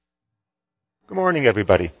Good morning,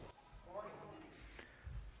 everybody.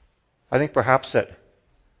 I think perhaps that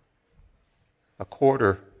a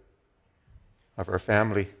quarter of our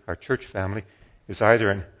family, our church family, is either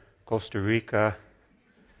in Costa Rica,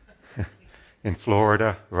 in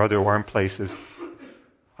Florida, or other warm places.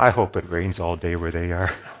 I hope it rains all day where they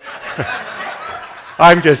are.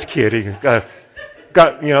 I'm just kidding.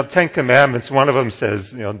 Got 10 commandments. One of them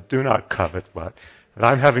says, do not covet. But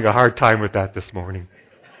I'm having a hard time with that this morning.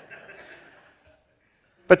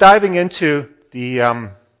 But diving into the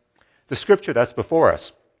scripture that's before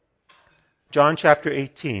us, John chapter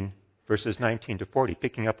 18, verses 19 to 40,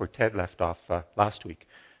 picking up where Ted left off last week.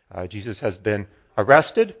 Jesus has been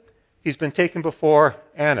arrested. He's been taken before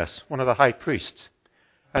Annas, one of the high priests.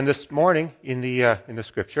 And this morning in the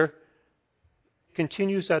scripture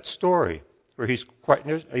continues that story where he's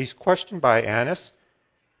questioned by Annas,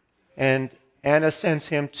 and Annas sends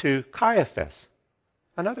him to Caiaphas,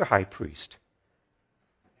 another high priest.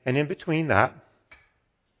 And in between that,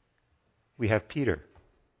 we have Peter,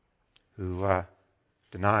 who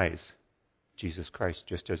denies Jesus Christ,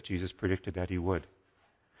 just as Jesus predicted that he would.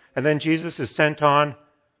 And then Jesus is sent on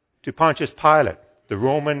to Pontius Pilate, the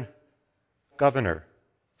Roman governor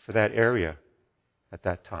for that area at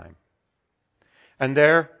that time. And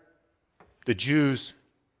there, the Jews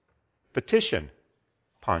petition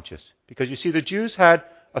Pontius, because you see, the Jews had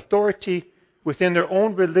authority within their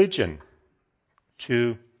own religion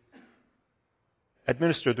to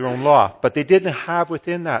administer their own law, but they didn't have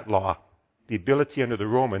within that law the ability under the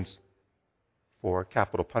Romans for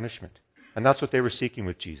capital punishment. And that's what they were seeking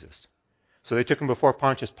with Jesus. So they took him before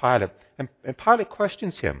Pontius Pilate, and Pilate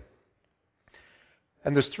questions him.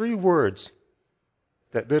 And there's 3 words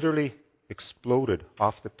that literally exploded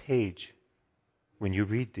off the page when you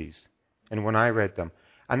read these and when I read them.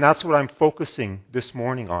 And that's what I'm focusing this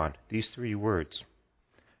morning on, these 3 words.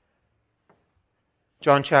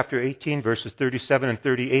 John chapter 18, verses 37 and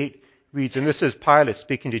 38 reads, and this is Pilate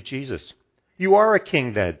speaking to Jesus. You are a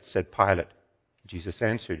king then, said Pilate. Jesus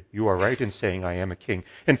answered, you are right in saying I am a king.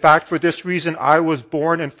 In fact, for this reason I was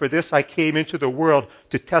born, and for this I came into the world,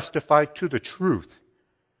 to testify to the truth.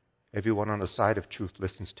 Everyone on the side of truth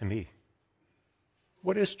listens to me.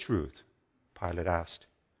 What is truth? Pilate asked.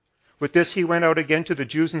 With this he went out again to the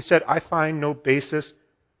Jews and said, I find no basis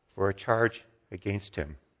for a charge against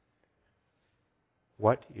him.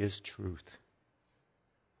 What is truth?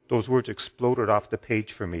 Those words exploded off the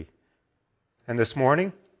page for me. And this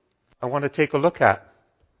morning, I want to take a look at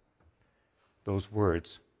those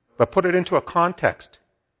words, but put it into a context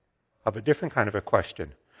of a different kind of a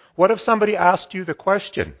question. What if somebody asked you the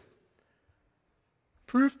question,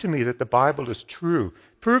 prove to me that the Bible is true.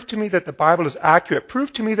 Prove to me that the Bible is accurate.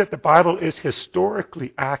 Prove to me that the Bible is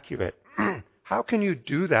historically accurate. How can you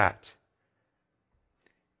do that?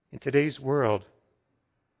 In today's world,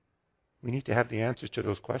 we need to have the answers to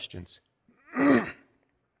those questions.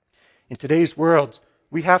 In today's world,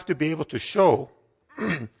 we have to be able to show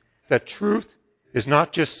that truth is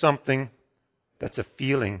not just something that's a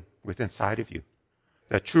feeling within inside of you.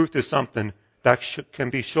 That truth is something that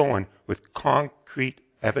can be shown with concrete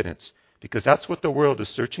evidence, because that's what the world is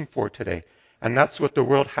searching for today, and that's what the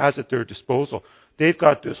world has at their disposal. They've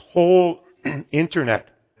got this whole internet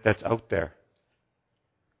that's out there,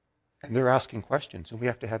 and they're asking questions, and we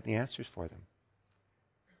have to have the answers for them.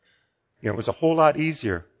 It was a whole lot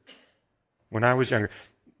easier when I was younger.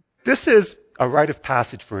 This is a rite of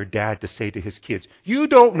passage for a dad to say to his kids, you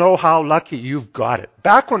don't know how lucky you've got it.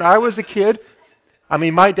 Back when I was a kid,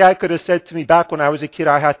 my dad could have said to me, back when I was a kid,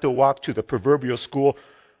 I had to walk to the proverbial school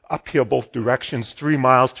uphill both directions, 3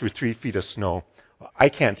 miles through 3 feet of snow. I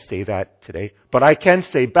can't say that today, but I can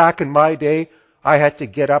say back in my day, I had to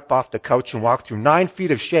get up off the couch and walk through 9 feet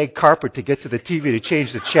of shag carpet to get to the TV to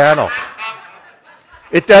change the channel.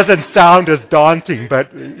 It doesn't sound as daunting, but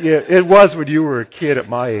it was when you were a kid at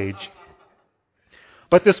my age.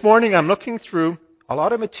 But this morning I'm looking through a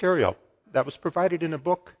lot of material that was provided in a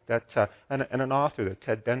book that and an author that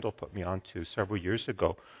Ted Bendel put me onto several years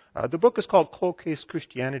ago. The book is called Cold Case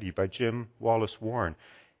Christianity by Jim Wallace Warren.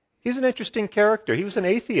 He's an interesting character. He was an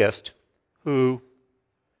atheist who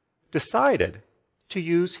decided to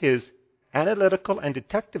use his analytical and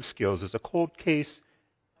detective skills as a cold case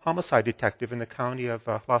homicide detective in the county of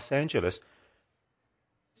Los Angeles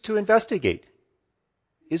to investigate,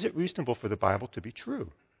 is it reasonable for the Bible to be true?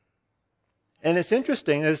 And it's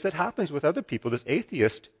interesting, as it happens with other people, this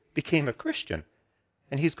atheist became a Christian,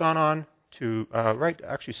 and he's gone on to write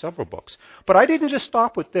actually several books. But I didn't just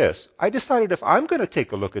stop with this. I decided if I'm going to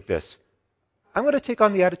take a look at this, I'm going to take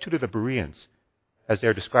on the attitude of the Bereans, as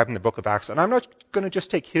they're described in the book of Acts. And I'm not going to just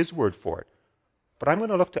take his word for it, but I'm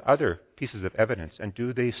going to look to other pieces of evidence, and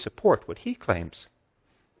do they support what he claims?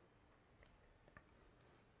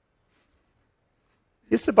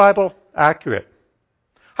 Is the Bible accurate?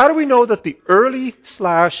 How do we know that the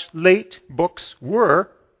early/late books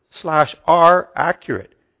were/are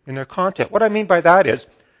accurate in their content? What I mean by that is,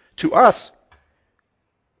 to us,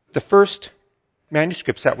 the first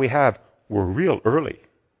manuscripts that we have were real early.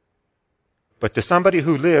 But to somebody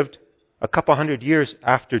who lived a couple hundred years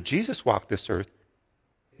after Jesus walked this earth,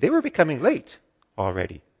 they were becoming late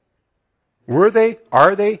already.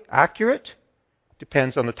 Are they accurate?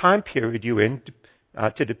 Depends on the time period you're in,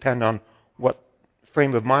 to depend on what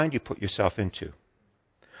frame of mind you put yourself into.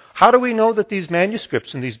 How do we know that these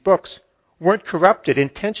manuscripts and these books weren't corrupted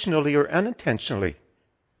intentionally or unintentionally?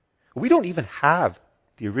 We don't even have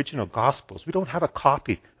the original Gospels. We don't have a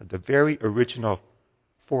copy of the very original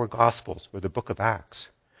 4 Gospels or the book of Acts.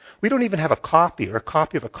 We don't even have a copy or a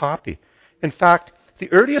copy of a copy. In fact,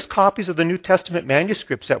 the earliest copies of the New Testament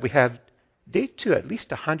manuscripts that we have date to at least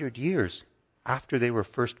 100 years after they were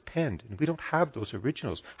first penned, and we don't have those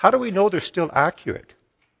originals. How do we know they're still accurate?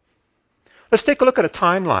 Let's take a look at a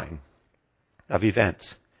timeline of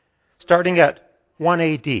events. Starting at 1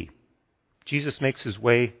 AD, Jesus makes his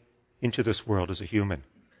way into this world as a human.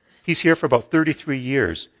 He's here for about 33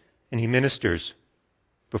 years, and he ministers,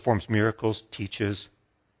 performs miracles, teaches,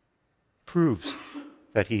 proves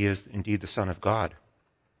that he is indeed the Son of God.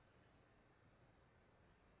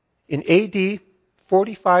 In AD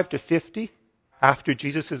 45 to 50, after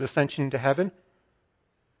Jesus' ascension into heaven,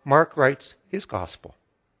 Mark writes his gospel.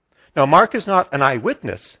 Now, Mark is not an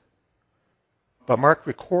eyewitness, but Mark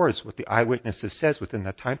records what the eyewitnesses says within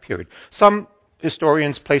that time period. Some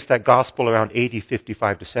historians place that gospel around AD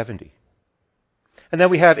 55 to 70. And then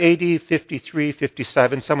we have AD 53,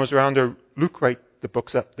 57, somewhere around there, Luke writes the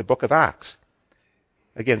book of Acts.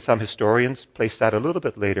 Again, some historians place that a little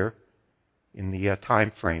bit later in the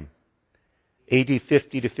time frame. AD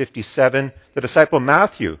 50 to 57, the disciple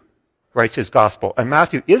Matthew writes his gospel. And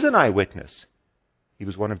Matthew is an eyewitness. He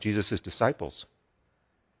was one of Jesus' disciples.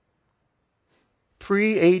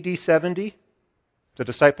 Pre-AD 70, the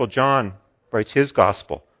disciple John writes his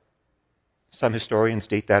gospel. Some historians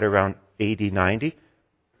date that around AD 90.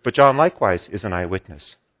 But John likewise is an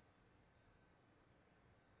eyewitness.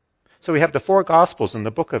 So we have the 4 Gospels in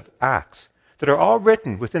the book of Acts that are all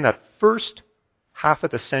written within that first half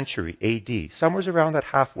of the century AD, somewhere around that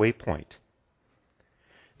halfway point.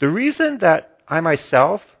 The reason that I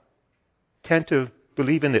myself tend to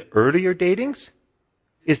believe in the earlier datings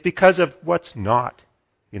is because of what's not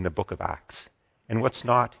in the book of Acts and what's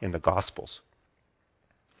not in the Gospels.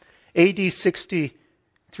 AD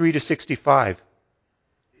 63 to 65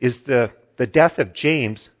 is the death of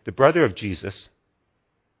James, the brother of Jesus,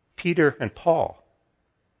 Peter, and Paul.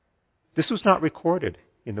 This was not recorded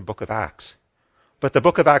in the book of Acts. But the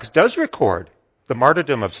book of Acts does record the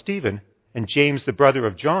martyrdom of Stephen and James, the brother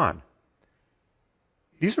of John.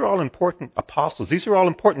 These are all important apostles. These are all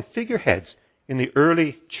important figureheads in the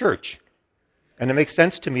early church. And it makes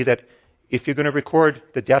sense to me that if you're going to record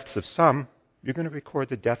the deaths of some, you're going to record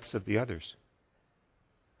the deaths of the others.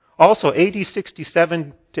 Also, AD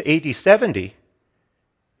 67 to AD 70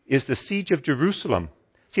 is the siege of Jerusalem.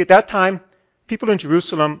 See, at that time, people in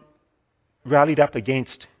Jerusalem rallied up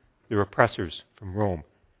against their oppressors from Rome.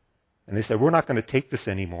 And they said, we're not going to take this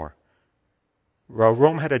anymore. Well,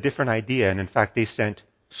 Rome had a different idea, and in fact, they sent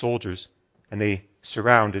soldiers, and they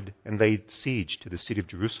surrounded and laid siege to the city of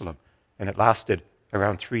Jerusalem. And it lasted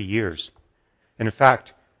around 3 years. And in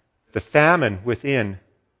fact, the famine within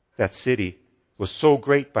that city was so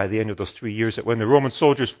great by the end of those 3 years that when the Roman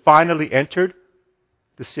soldiers finally entered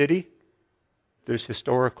the city, there's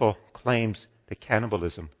historical claims that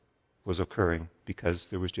cannibalism was occurring because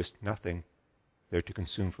there was just nothing there to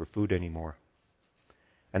consume for food anymore.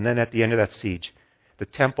 And then at the end of that siege, the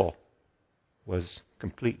temple was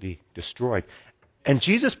completely destroyed. And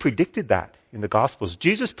Jesus predicted that in the Gospels.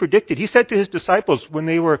 Jesus predicted, he said to his disciples when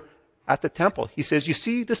they were at the temple, he says, you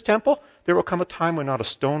see this temple? There will come a time when not a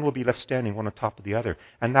stone will be left standing one on top of the other.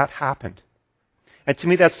 And that happened. And to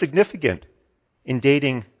me that's significant in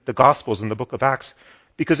dating the Gospels in the book of Acts.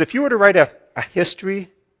 Because if you were to write a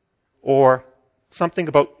history or something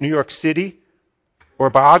about New York City or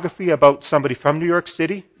a biography about somebody from New York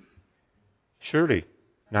City, surely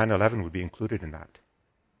 9/11 would be included in that.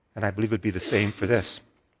 And I believe it would be the same for this.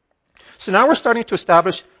 So now we're starting to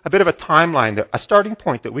establish a bit of a timeline, a starting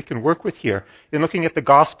point that we can work with here in looking at the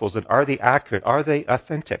Gospels. And are they accurate? Are they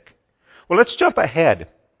authentic? Well, let's jump ahead.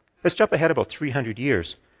 Let's jump ahead about 300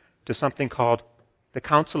 years to something called the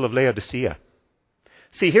Council of Laodicea.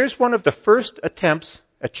 See, here's one of the first attempts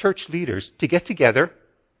at church leaders to get together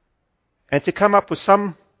and to come up with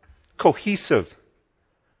some cohesive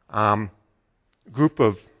group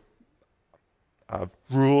of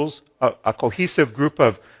rules, a cohesive group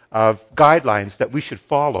of guidelines that we should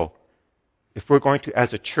follow if we're going to,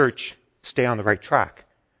 as a church, stay on the right track.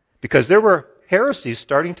 Because there were heresies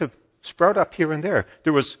starting to sprout up here and there.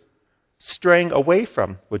 There was straying away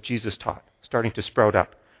from what Jesus taught, starting to sprout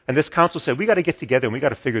up. And this council said, we got to get together and we got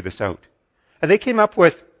to figure this out. And they came up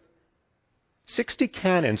with 60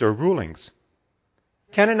 canons or rulings.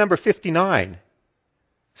 Canon number 59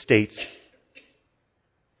 states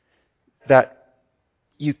that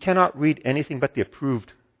you cannot read anything but the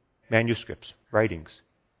approved manuscripts, writings,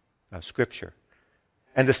 Scripture.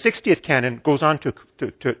 And the 60th canon goes on to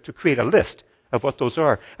create a list of what those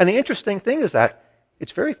are. And the interesting thing is that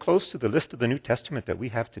it's very close to the list of the New Testament that we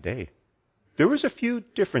have today. There was a few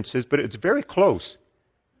differences, but it's very close.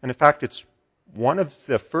 And in fact, it's one of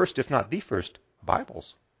the first, if not the first,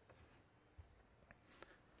 Bibles.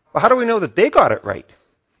 Well, how do we know that they got it right?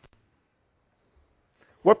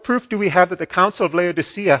 What proof do we have that the Council of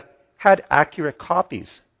Laodicea had accurate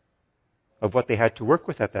copies of what they had to work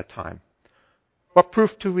with at that time? What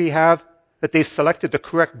proof do we have that they selected the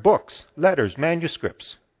correct books, letters,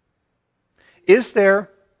 manuscripts? Is there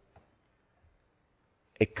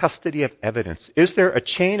a custody of evidence? Is there a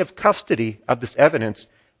chain of custody of this evidence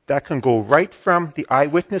that can go right from the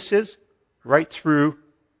eyewitnesses right through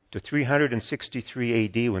to 363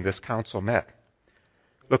 AD when this council met?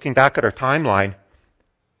 Looking back at our timeline,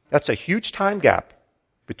 that's a huge time gap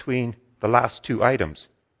between the last two items.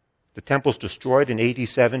 The temple's destroyed in AD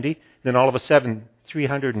 70, then all of a sudden,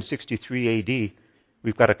 363 AD,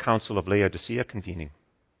 we've got a Council of Laodicea convening.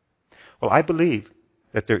 Well, I believe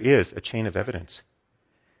that there is a chain of evidence.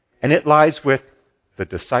 And it lies with the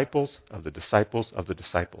disciples of the disciples of the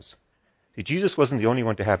disciples. See, Jesus wasn't the only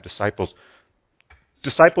one to have disciples.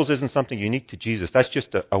 Disciples isn't something unique to Jesus. That's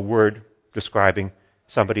just a word describing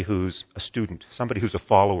somebody who's a student, somebody who's a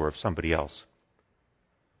follower of somebody else.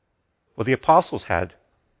 Well, the apostles had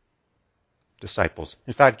disciples.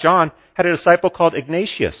 In fact, John had a disciple called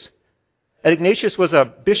Ignatius. And Ignatius was a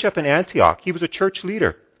bishop in Antioch. He was a church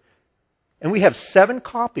leader. And we have 7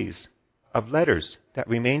 copies of letters that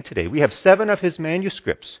remain today. We have 7 of his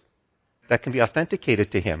manuscripts that can be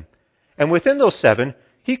authenticated to him. And within those 7,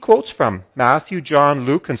 he quotes from Matthew, John,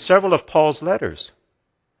 Luke, and several of Paul's letters.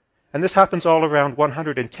 And this happens all around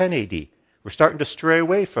 110 AD. We're starting to stray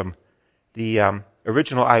away from the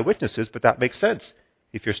original eyewitnesses, but that makes sense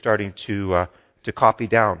if you're starting to copy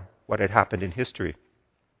down what had happened in history.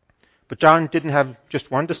 But John didn't have just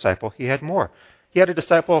one disciple, he had more. He had a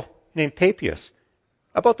disciple named Papias,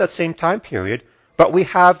 about that same time period, but we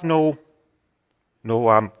have no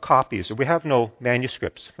copies, or we have no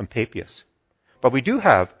manuscripts from Papias. But we do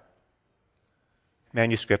have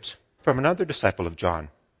manuscripts from another disciple of John,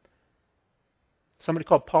 somebody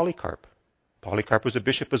called Polycarp. Polycarp was a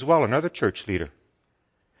bishop as well, another church leader.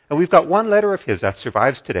 And we've got one letter of his that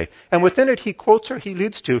survives today. And within it, he quotes or he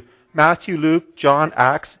leads to Matthew, Luke, John,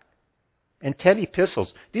 Acts, and 10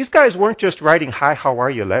 epistles. These guys weren't just writing, hi, how are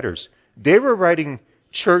you letters. They were writing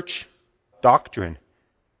church doctrine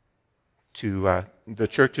to the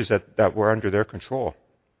churches that were under their control.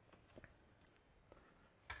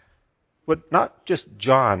 But not just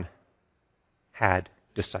John had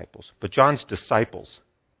disciples, but John's disciples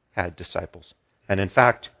had disciples. And in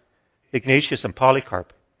fact, Ignatius and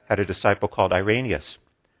Polycarp had a disciple called Irenaeus.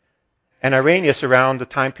 And Irenaeus, around the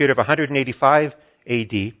time period of 185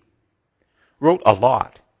 AD, wrote a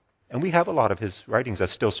lot. And we have a lot of his writings that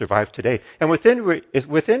still survive today. And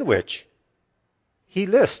within which he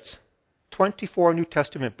lists 24 New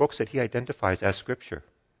Testament books that he identifies as Scripture.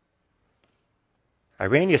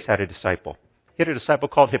 Irenaeus had a disciple. He had a disciple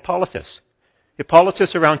called Hippolytus.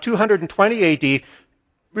 Hippolytus, around 220 AD,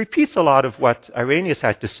 repeats a lot of what Irenaeus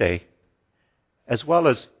had to say, as well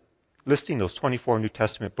as listing those 24 New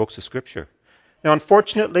Testament books of Scripture. Now,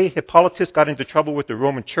 unfortunately, Hippolytus got into trouble with the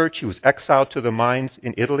Roman Church. He was exiled to the mines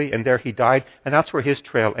in Italy, and there he died, and that's where his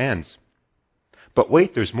trail ends. But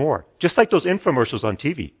wait, there's more. Just like those infomercials on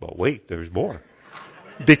TV. But wait, there's more.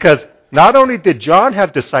 Because not only did John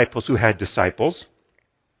have disciples who had disciples,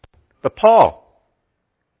 but Paul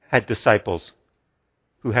had disciples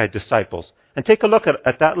who had disciples. And take a look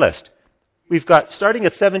at that list. We've got, starting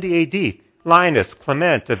at 70 AD, Linus,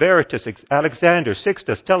 Clement, Everitus, Alexander,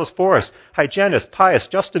 Sixtus, Telesphorus, Hyginus, Pius,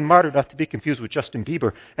 Justin Martyr, not to be confused with Justin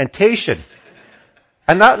Bieber, and Tatian.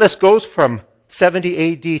 And that list goes from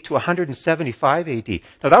 70 AD to 175 AD.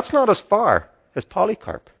 Now that's not as far as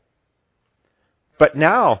Polycarp. But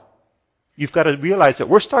now, you've got to realize that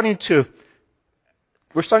we're starting to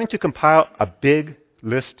we're starting to compile a big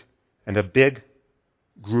list and a big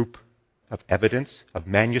group of evidence, of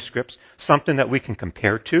manuscripts, something that we can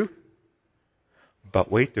compare to.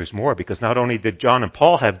 But wait, there's more, because not only did John and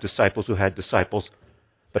Paul have disciples who had disciples,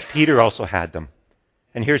 but Peter also had them.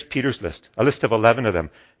 And here's Peter's list, a list of 11 of them,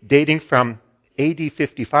 dating from AD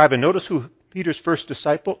 55. And notice who Peter's first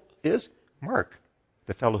disciple is? Mark,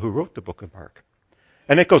 the fellow who wrote the book of Mark.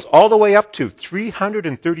 And it goes all the way up to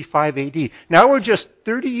 335 AD. Now we're just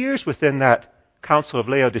 30 years within that Council of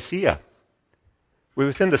Laodicea. We're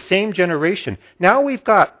within the same generation. Now we've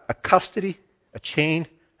got a custody, a chain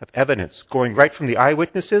of evidence going right from the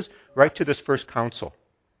eyewitnesses right to this first council.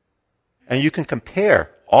 And you can compare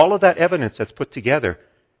all of that evidence that's put together,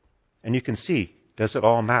 and you can see, does it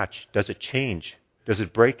all match? Does it change? Does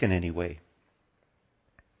it break in any way?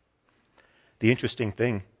 The interesting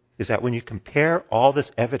thing is that when you compare all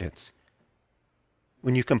this evidence,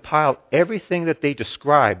 when you compile everything that they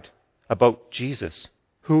described about Jesus,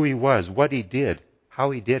 who he was, what he did,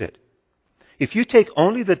 how he did it, if you take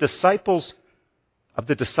only the disciples'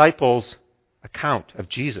 account of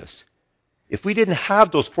Jesus, if we didn't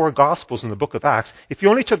have those 4 Gospels in the book of Acts, if you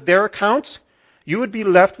only took their accounts, you would be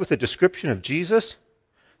left with a description of Jesus,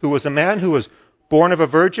 who was a man who was born of a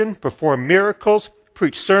virgin, performed miracles,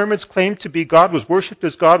 preached sermons, claimed to be God, was worshipped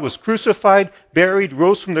as God, was crucified, buried,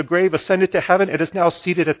 rose from the grave, ascended to heaven, and is now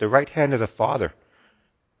seated at the right hand of the Father.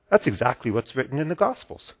 That's exactly what's written in the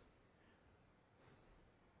Gospels.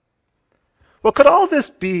 Well, could all this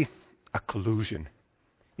be a collusion?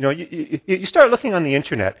 You know, you start looking on the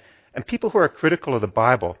internet, and people who are critical of the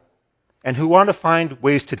Bible and who want to find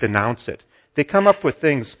ways to denounce it, they come up with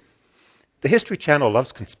things. The History Channel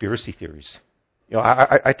loves conspiracy theories. You know,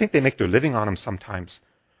 I think they make their living on them sometimes.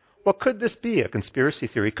 Well, could this be a conspiracy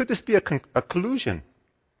theory? Could this be a collusion?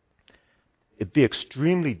 It'd be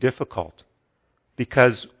extremely difficult,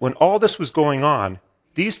 because when all this was going on,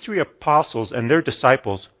 these 3 apostles and their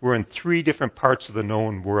disciples were in 3 different parts of the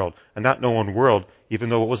known world. And that known world, even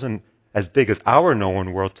though it wasn't as big as our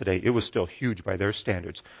known world today, it was still huge by their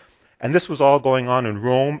standards. And this was all going on in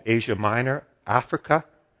Rome, Asia Minor, Africa.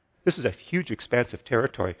 This is a huge, expansive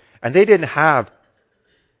territory. And they didn't have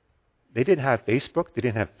Facebook, they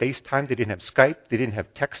didn't have FaceTime, they didn't have Skype, they didn't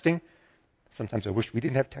have texting. Sometimes I wish we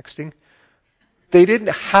didn't have texting. They didn't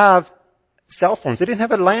have cell phones, they didn't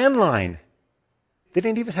have a landline. They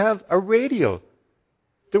didn't even have a radio.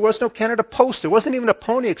 There was no Canada Post. There wasn't even a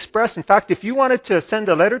Pony Express. In fact, if you wanted to send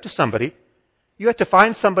a letter to somebody, you had to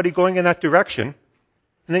find somebody going in that direction,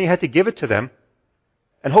 and then you had to give it to them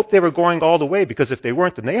and hope they were going all the way, because if they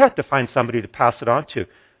weren't, then they had to find somebody to pass it on to.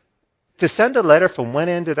 To send a letter from one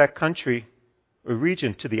end of that country or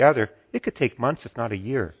region to the other, it could take months, if not a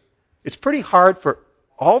year. It's pretty hard for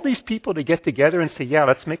all these people to get together and say, yeah,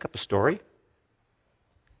 let's make up a story.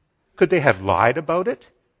 Could they have lied about it?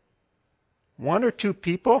 1 or 2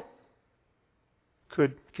 people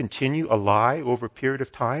could continue a lie over a period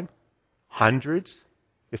of time. Hundreds,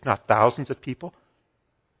 if not thousands of people.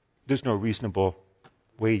 There's no reasonable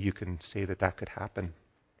way you can say that that could happen.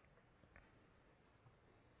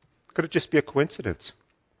 Could it just be a coincidence?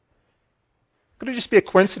 Could it just be a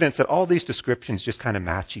coincidence that all these descriptions just kind of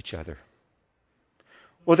match each other?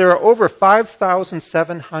 Well, there are over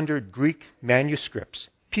 5,700 Greek manuscripts,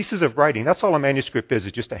 pieces of writing. That's all a manuscript is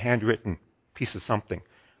just a handwritten piece of something.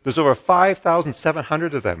 There's over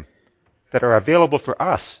 5,700 of them that are available for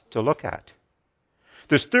us to look at.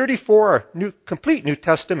 There's 34 complete New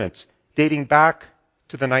Testaments dating back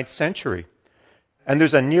to the 9th century. And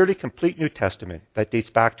there's a nearly complete New Testament that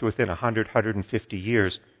dates back to within 100, 150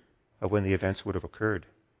 years of when the events would have occurred.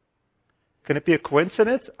 Can it be a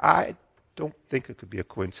coincidence? I don't think it could be a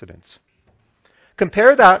coincidence.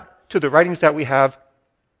 Compare that to the writings that we have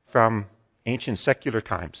from ancient secular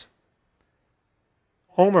times.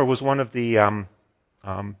 Homer was one of the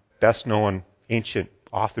best-known ancient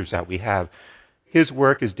authors that we have. His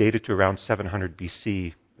work is dated to around 700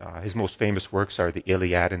 BC. His most famous works are the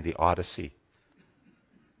Iliad and the Odyssey.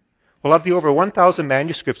 Well, of the over 1,000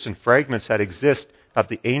 manuscripts and fragments that exist of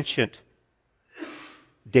the ancient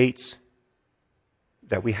dates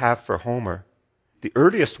that we have for Homer, the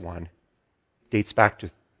earliest one dates back to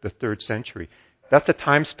the 3rd century. That's a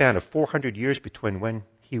time span of 400 years between when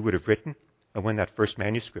he would have written and when that first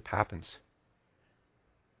manuscript happens.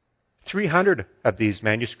 300 of these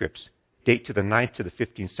manuscripts date to the 9th to the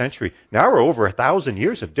 15th century. Now we're over 1,000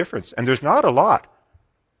 years of difference, and there's not a lot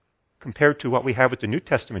compared to what we have with the New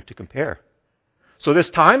Testament to compare. So this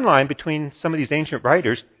timeline between some of these ancient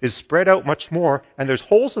writers is spread out much more, and there's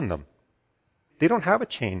holes in them. They don't have a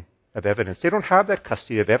chain of evidence. They don't have that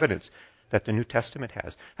custody of evidence. that the New Testament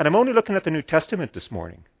has. And I'm only looking at the New Testament this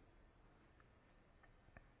morning.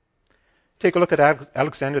 Take a look at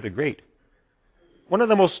Alexander the Great. One of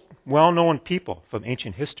the most well-known people from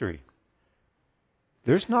ancient history.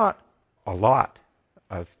 There's not a lot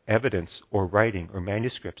of evidence or writing or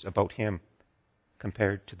manuscripts about him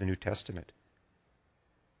compared to the New Testament.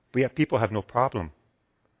 But yet people have no problem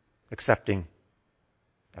accepting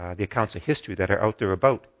the accounts of history that are out there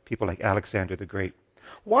about people like Alexander the Great.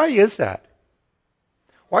 Why is that?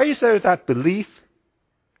 Why is there that belief,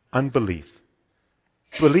 unbelief?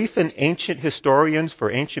 Belief in ancient historians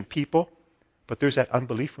for ancient people, but there's that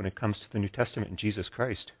unbelief when it comes to the New Testament and Jesus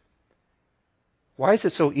Christ. Why is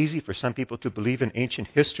it so easy for some people to believe in ancient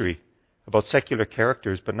history about secular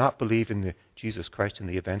characters, but not believe in the Jesus Christ and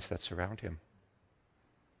the events that surround him?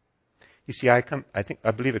 You see, I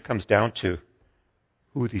believe it comes down to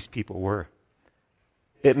who these people were.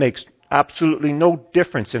 It makes absolutely no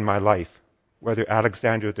difference in my life whether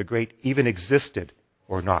Alexander the Great even existed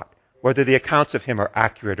or not, whether the accounts of him are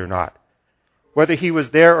accurate or not. Whether he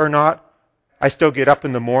was there or not, I still get up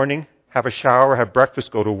in the morning, have a shower, have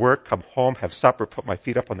breakfast, go to work, come home, have supper, put my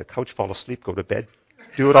feet up on the couch, fall asleep, go to bed,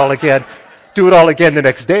 do it all again the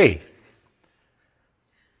next day.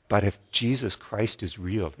 But if Jesus Christ is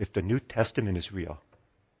real, if the New Testament is real,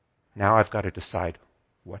 now I've got to decide,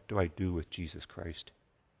 what do I do with Jesus Christ?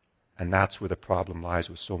 And that's where the problem lies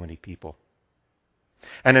with so many people.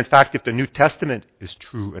 And in fact, if the New Testament is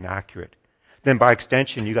true and accurate, then by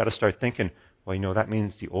extension, you got to start thinking, well, that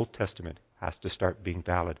means the Old Testament has to start being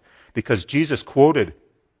valid. Because Jesus quoted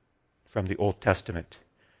from the Old Testament.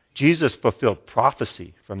 Jesus fulfilled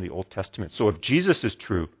prophecy from the Old Testament. So if Jesus is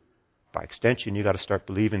true, by extension, you got to start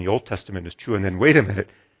believing the Old Testament is true. And then wait a minute,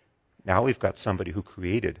 now we've got somebody who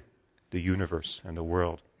created the universe and the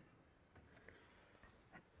world.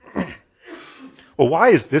 Well, why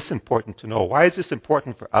is this important to know? Why is this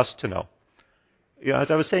important for us to know?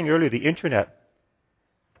 As I was saying earlier, the internet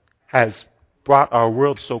has brought our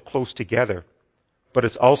world so close together, but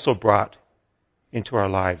it's also brought into our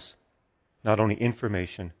lives not only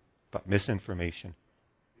information, but misinformation.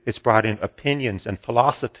 It's brought in opinions and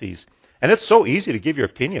philosophies. And it's so easy to give your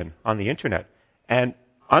opinion on the internet. And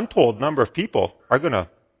untold number of people are going to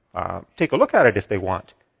take a look at it if they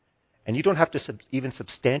want. And you don't have to even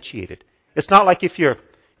substantiate it. It's not like if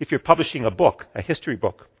you're publishing a book, a history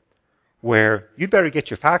book, where you better get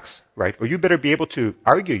your facts right, or you better be able to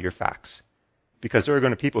argue your facts, because there are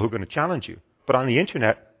going to be people who are going to challenge you. But on the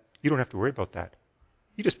internet, you don't have to worry about that.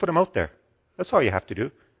 You just put them out there. That's all you have to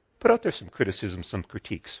do. Put out there some criticisms, some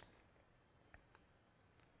critiques.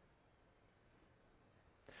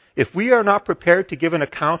 If we are not prepared to give an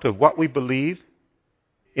account of what we believe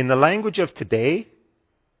in the language of today,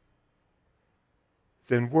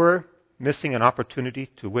 then we're missing an opportunity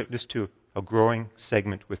to witness to a growing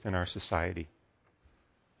segment within our society.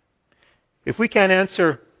 If we can't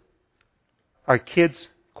answer our kids'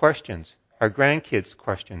 questions, our grandkids'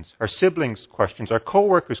 questions, our siblings' questions, our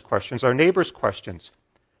co-workers' questions, our neighbors' questions,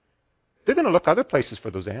 they're going to look other places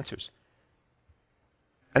for those answers.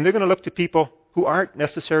 And they're going to look to people who aren't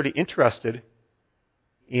necessarily interested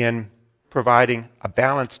in providing a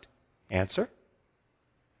balanced answer.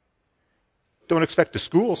 Don't expect the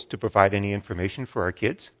schools to provide any information for our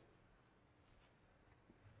kids.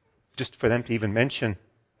 Just for them to even mention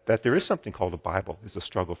that there is something called the Bible is a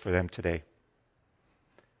struggle for them today.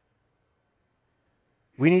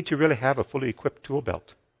 We need to really have a fully equipped tool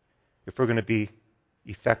belt if we're going to be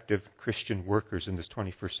effective Christian workers in this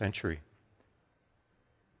 21st century.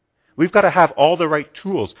 We've got to have all the right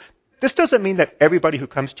tools. This doesn't mean that everybody who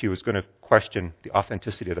comes to you is going to question the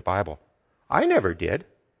authenticity of the Bible. I never did.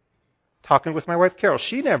 Talking with my wife Carol,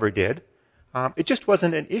 she never did. It just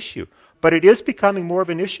wasn't an issue. But it is becoming more of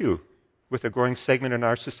an issue with a growing segment in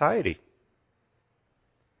our society.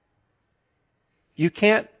 You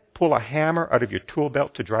can't pull a hammer out of your tool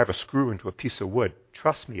belt to drive a screw into a piece of wood.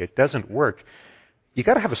 Trust me, it doesn't work. You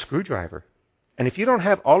got to have a screwdriver. And if you don't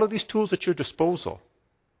have all of these tools at your disposal,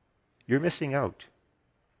 you're missing out.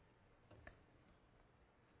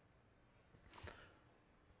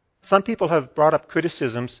 Some people have brought up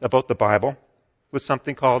criticisms about the Bible with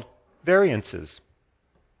something called variances.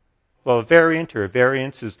 Well, a variant or a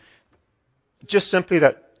variance is just simply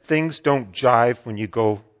that things don't jive when you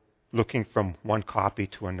go looking from one copy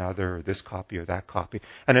to another, or this copy or that copy.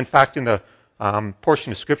 And in fact, in the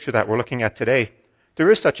portion of Scripture that we're looking at today, there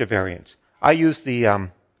is such a variance. I use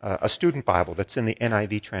a student Bible that's in the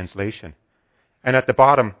NIV translation. And at the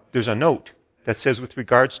bottom, there's a note that says, with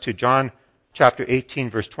regards to John chapter 18,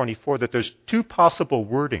 verse 24, that there's two possible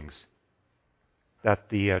wordings that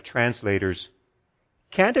the translators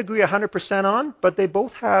can't agree 100% on, but they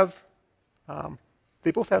both have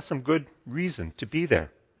some good reason to be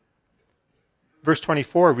there. Verse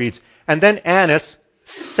 24 reads, "And then Annas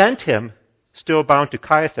sent him, still bound, to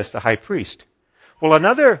Caiaphas, the high priest." Well,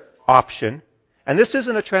 another option, and this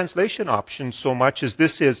isn't a translation option so much as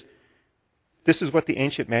this is what the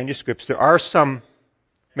ancient manuscripts, there are some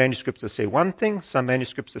manuscripts that say one thing, some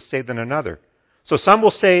manuscripts that say then another. So some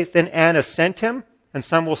will say, then Annas sent him, and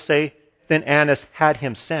some will say, then Annas had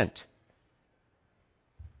him sent.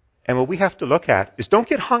 And what we have to look at is, don't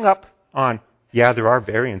get hung up on, there are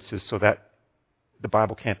variances so that the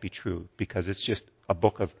Bible can't be true because it's just a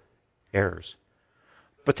book of errors.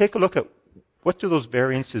 But take a look at, what do those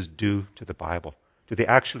variances do to the Bible? Do they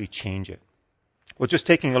actually change it? Well, just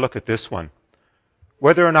taking a look at this one.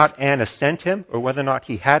 Whether or not Annas sent him or whether or not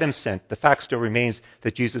he had him sent, the fact still remains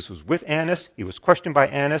that Jesus was with Annas, he was questioned by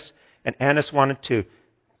Annas, and Annas wanted to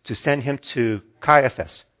send him to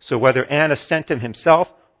Caiaphas. So whether Annas sent him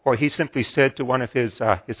himself or he simply said to one of his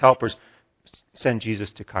helpers, send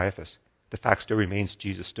Jesus to Caiaphas, the fact still remains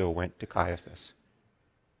Jesus still went to Caiaphas.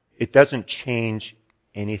 It doesn't change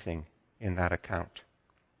anything in that account.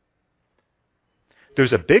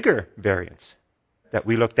 There's a bigger variance that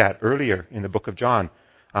we looked at earlier in the book of John.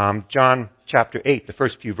 John chapter 8, the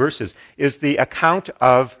first few verses, is the account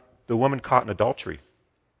of the woman caught in adultery.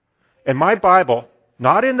 In my Bible,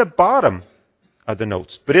 not in the bottom of the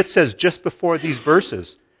notes, but it says just before these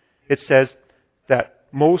verses, it says that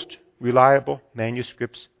most reliable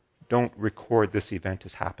manuscripts don't record this event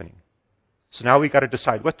as happening. So now we've got to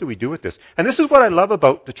decide, what do we do with this? And this is what I love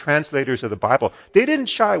about the translators of the Bible. They didn't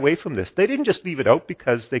shy away from this. They didn't just leave it out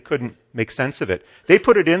because they couldn't make sense of it. They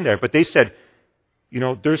put it in there, but they said,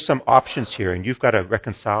 there's some options here, and you've got to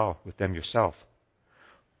reconcile with them yourself.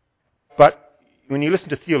 But when you listen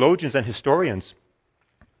to theologians and historians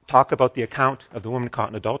talk about the account of the woman caught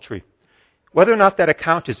in adultery, whether or not that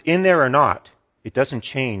account is in there or not, it doesn't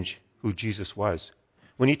change who Jesus was.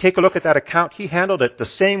 When you take a look at that account, he handled it the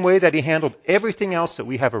same way that he handled everything else that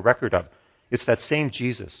we have a record of. It's that same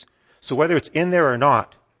Jesus. So whether it's in there or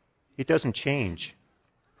not, it doesn't change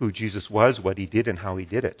who Jesus was, what he did, and how he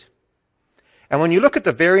did it. And when you look at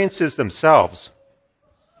the variances themselves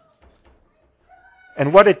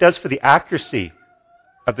and what it does for the accuracy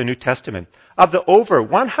of the New Testament, of the over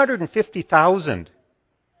 150,000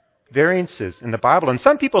 variances in the Bible, and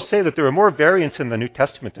some people say that there are more variants in the New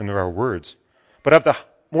Testament than there are words, but of the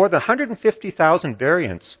more than 150,000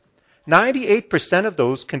 variants, 98% of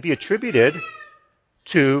those can be attributed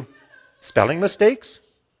to spelling mistakes,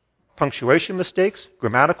 punctuation mistakes,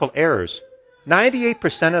 grammatical errors.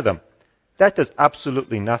 98% of them. That does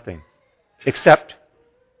absolutely nothing except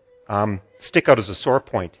stick out as a sore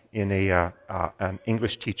point in an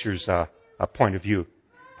English teacher's point of view.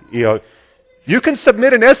 You can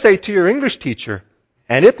submit an essay to your English teacher,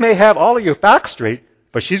 and it may have all of your facts straight,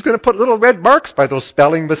 but she's going to put little red marks by those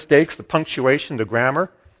spelling mistakes, the punctuation, the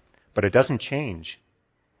grammar. But it doesn't change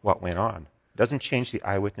what went on. It doesn't change the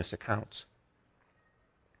eyewitness accounts.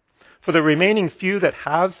 For the remaining few that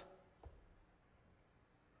have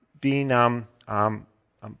been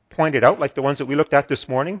pointed out, like the ones that we looked at this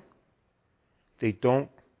morning, they don't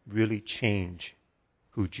really change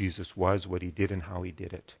who Jesus was, what he did, and how he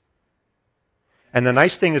did it. And the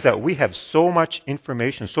nice thing is that we have so much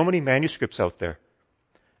information, so many manuscripts out there,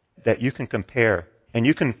 that you can compare, and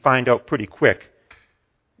you can find out pretty quick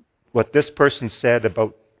what this person said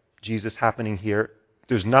about Jesus happening here.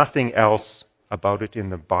 There's nothing else about it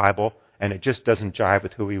in the Bible, and it just doesn't jive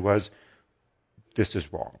with who he was. This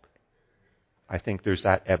is wrong. I think there's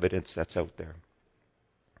that evidence that's out there.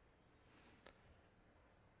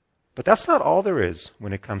 But that's not all there is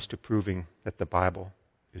when it comes to proving that the Bible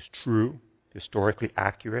is true, historically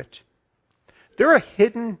accurate. There are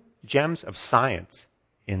hidden gems of science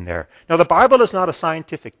in there. Now, the Bible is not a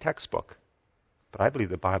scientific textbook, but I believe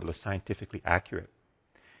the Bible is scientifically accurate.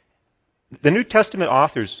 The New Testament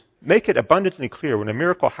authors make it abundantly clear when a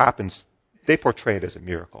miracle happens, they portray it as a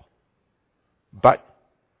miracle. But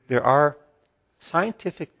there are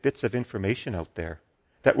scientific bits of information out there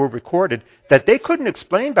that were recorded that they couldn't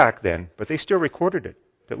explain back then, but they still recorded it,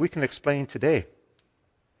 that we can explain today.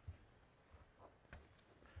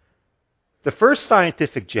 The first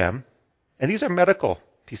scientific gem, and these are medical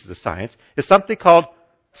pieces of science, is something called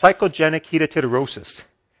psychogenic hematidrosis.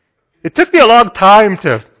 It took me a long time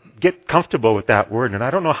to get comfortable with that word, and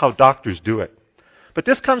I don't know how doctors do it. But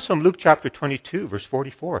this comes from Luke chapter 22, verse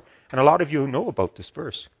 44, and a lot of you know about this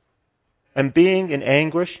verse. And being in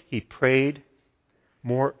anguish, he prayed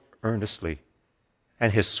more earnestly,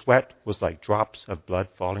 and his sweat was like drops of blood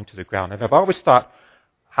falling to the ground. And I've always thought,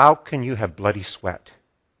 how can you have bloody sweat?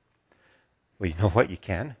 Well, you know what? You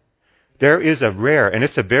can. There is a rare, and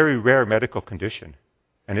it's a very rare medical condition,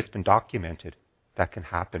 and it's been documented that can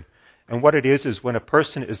happen. And what it is when a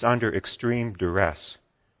person is under extreme duress.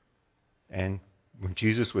 And when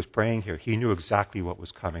Jesus was praying here, he knew exactly what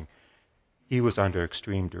was coming. He was under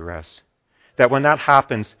extreme duress. That when that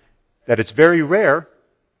happens, that it's very rare,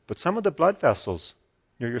 but some of the blood vessels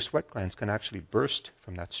near your sweat glands can actually burst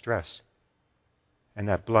from that stress. And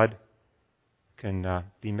that blood can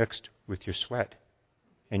be mixed with your sweat.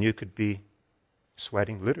 And you could be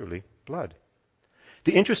sweating literally blood.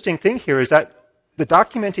 The interesting thing here is that the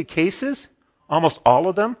documented cases, almost all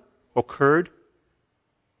of them, occurred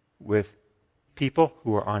with people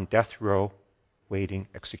who were on death row waiting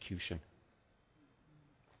execution.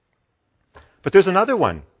 But there's another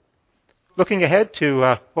one. Looking ahead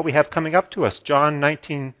to what we have coming up to us, John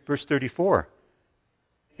 19, verse 34.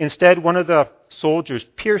 Instead, one of the soldiers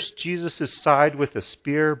pierced Jesus' side with a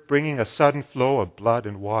spear, bringing a sudden flow of blood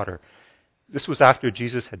and water. This was after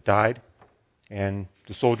Jesus had died, and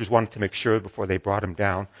the soldiers wanted to make sure before they brought him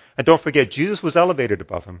down. And don't forget, Jesus was elevated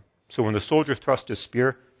above him. So when the soldier thrust his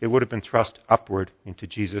spear, it would have been thrust upward into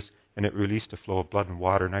Jesus, and it released a flow of blood and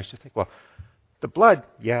water. And I used to think, well, the blood,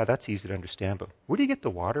 yeah, that's easy to understand, but where do you get the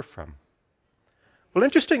water from? Well,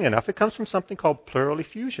 interesting enough, it comes from something called pleural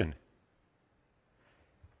effusion.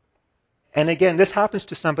 And again, this happens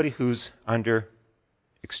to somebody who's under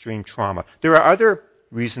extreme trauma. There are other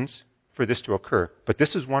reasons for this to occur, but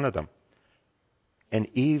this is one of them. And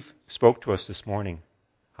Eve spoke to us this morning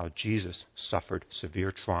how Jesus suffered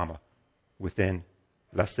severe trauma within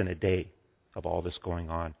less than a day of all this going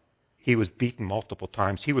on. He was beaten multiple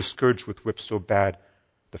times. He was scourged with whips so bad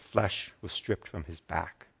the flesh was stripped from his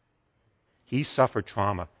back. He suffered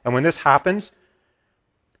trauma. And when this happens,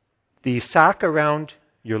 the sac around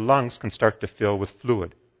your lungs can start to fill with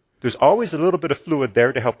fluid. There's always a little bit of fluid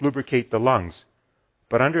there to help lubricate the lungs.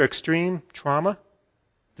 But under extreme trauma,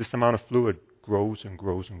 this amount of fluid grows and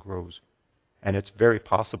grows and grows. And it's very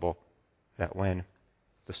possible that when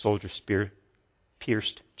the soldier's spear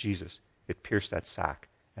pierced Jesus, it pierced that sac,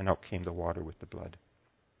 and out came the water with the blood.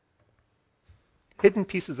 Hidden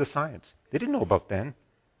pieces of science. They didn't know about then,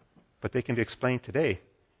 but they can be explained today.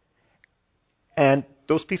 And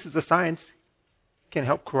those pieces of science can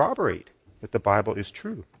help corroborate that the Bible is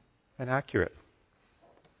true and accurate.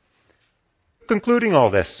 Concluding all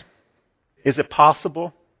this, is it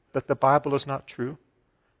possible that the Bible is not true?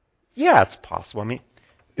 Yeah, it's possible. I mean,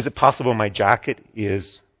 is it possible my jacket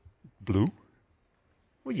is blue?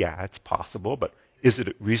 Well, yeah, it's possible, but is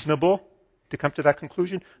it reasonable to come to that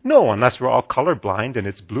conclusion? No, unless we're all colorblind and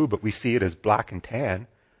it's blue, but we see it as black and tan.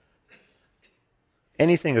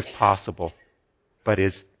 Anything is possible, but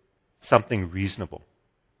is something reasonable.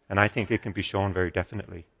 And I think it can be shown very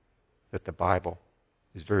definitely that the Bible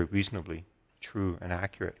is very reasonably true and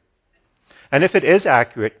accurate. And if it is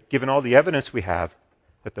accurate, given all the evidence we have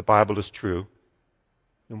that the Bible is true,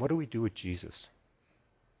 then what do we do with Jesus?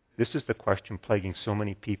 This is the question plaguing so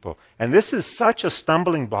many people. And this is such a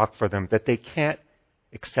stumbling block for them that they can't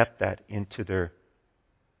accept that into their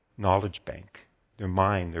knowledge bank, their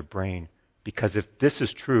mind, their brain. Because if this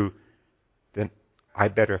is true, then I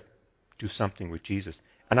better do something with Jesus.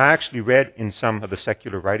 And I actually read in some of the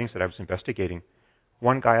secular writings that I was investigating,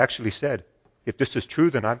 one guy actually said, if this is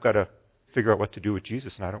true, then I've got to figure out what to do with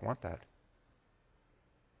Jesus, and I don't want that.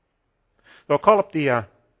 So I'll call up the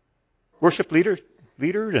worship leader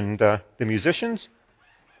and the musicians,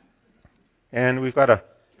 and we've got a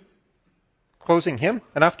closing hymn,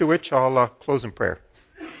 and after which I'll close in prayer.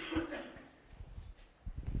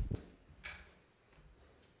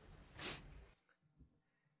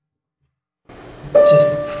 Just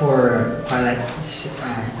before Pilate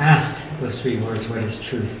asked those three words, what is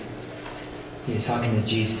truth? He was talking to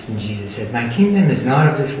Jesus, and Jesus said, "My kingdom is not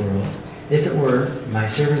of this world. If it were, my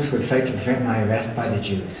servants would fight to prevent my arrest by the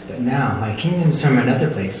Jews. But now my kingdom is from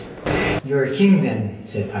another place." "You are a king then,"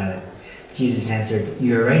 said Pilate. Jesus answered,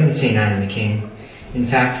 "You are right in saying I am a king. In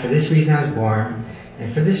fact, for this reason I was born,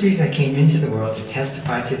 and for this reason I came into the world to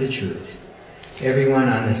testify to the truth. Everyone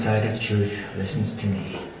on the side of truth listens to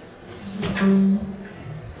me."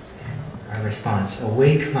 Our response: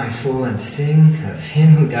 "Awake, my soul, and sing of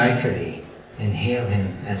him who died for thee, and hail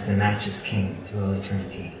him as the matchless king through all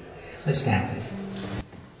eternity." Let's stand, please.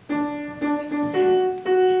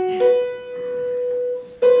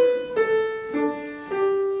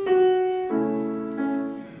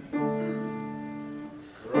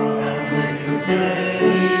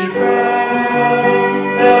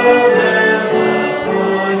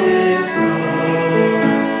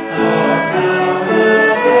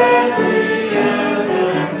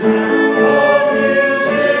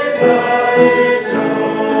 Thank you.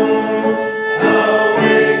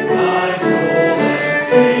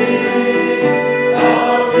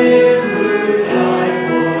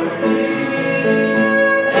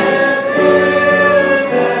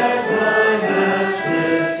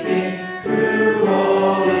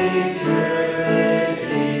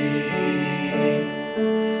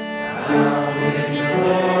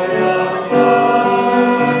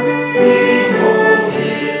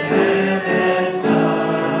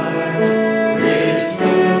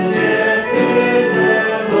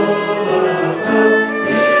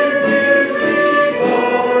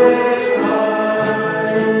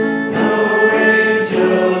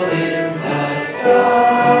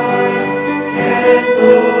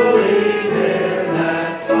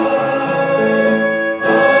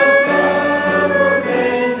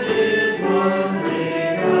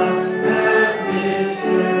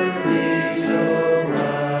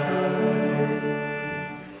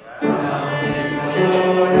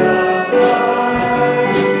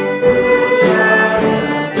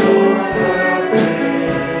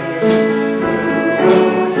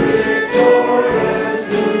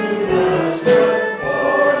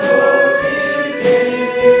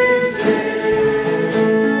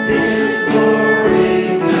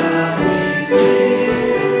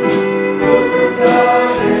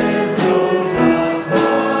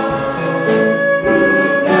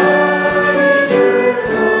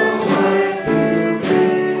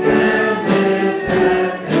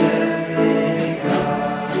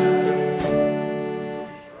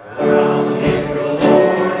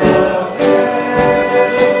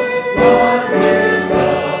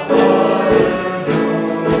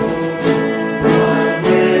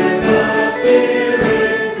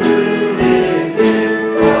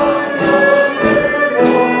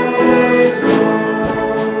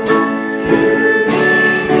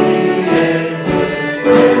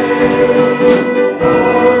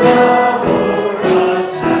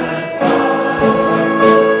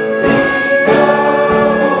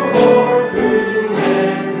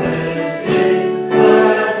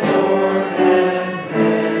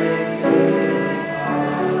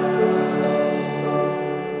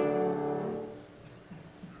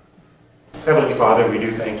 Heavenly Father, we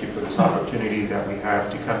do thank you for this opportunity that we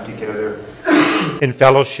have to come together in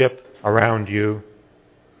fellowship around you,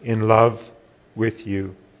 in love with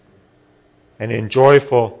you, and in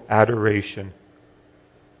joyful adoration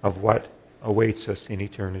of what awaits us in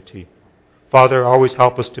eternity. Father, always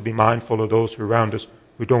help us to be mindful of those around us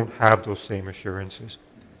who don't have those same assurances.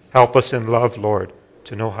 Help us in love, Lord,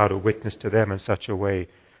 to know how to witness to them in such a way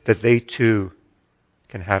that they too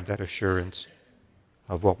can have that assurance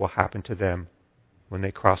of what will happen to them when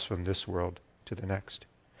they cross from this world to the next.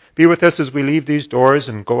 Be with us as we leave these doors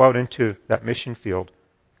and go out into that mission field,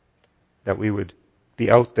 that we would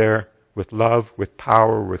be out there with love, with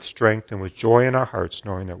power, with strength, and with joy in our hearts,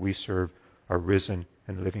 knowing that we serve a risen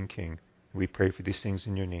and living King. We pray for these things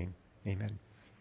in your name. Amen.